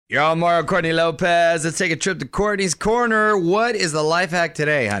You're on Mario Courtney Lopez. Let's take a trip to Courtney's Corner. What is the life hack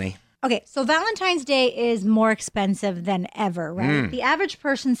today, honey? Okay, so Valentine's Day is more expensive than ever, right? The average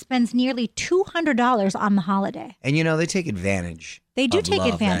person spends nearly $200 on the holiday. And you know, they take advantage. They do of take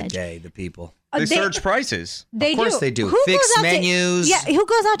love advantage. That day, the people. They surge prices. They Of course do. they do. Who Fixed goes out menus. Who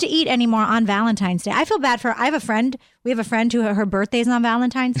goes out to eat anymore on Valentine's Day? I feel bad for. I have a friend. We have a friend who her birthday's on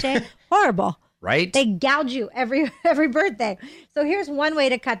Valentine's Day. Horrible. Right? They gouge you every birthday. So here's one way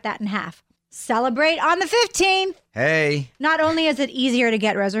to cut that in half. Celebrate on the 15th. Hey. Not only is it easier to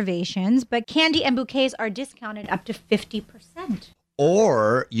get reservations, but candy and bouquets are discounted up to 50%.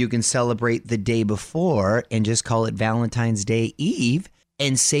 Or you can celebrate the day before and just call it Valentine's Day Eve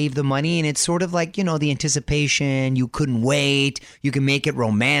and save the money. And it's sort of like, you know, the anticipation. You couldn't wait. You can make it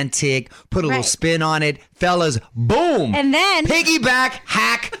romantic. Put a little spin on it. Fellas, boom. And then piggyback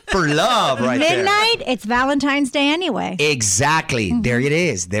hack for love right there. midnight, it's Valentine's Day anyway. Exactly. There it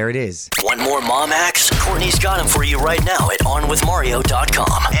is. There it is. Want more mom hacks? Courtney's got them for you right now at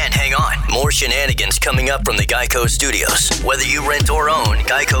onwithmario.com. And hang on, more shenanigans coming up from the Geico Studios. Whether you rent or own,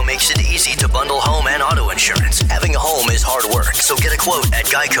 Geico makes it easy to bundle home and auto insurance. Having a home is hard work, so get a quote at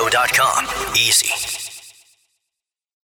geico.com. Easy.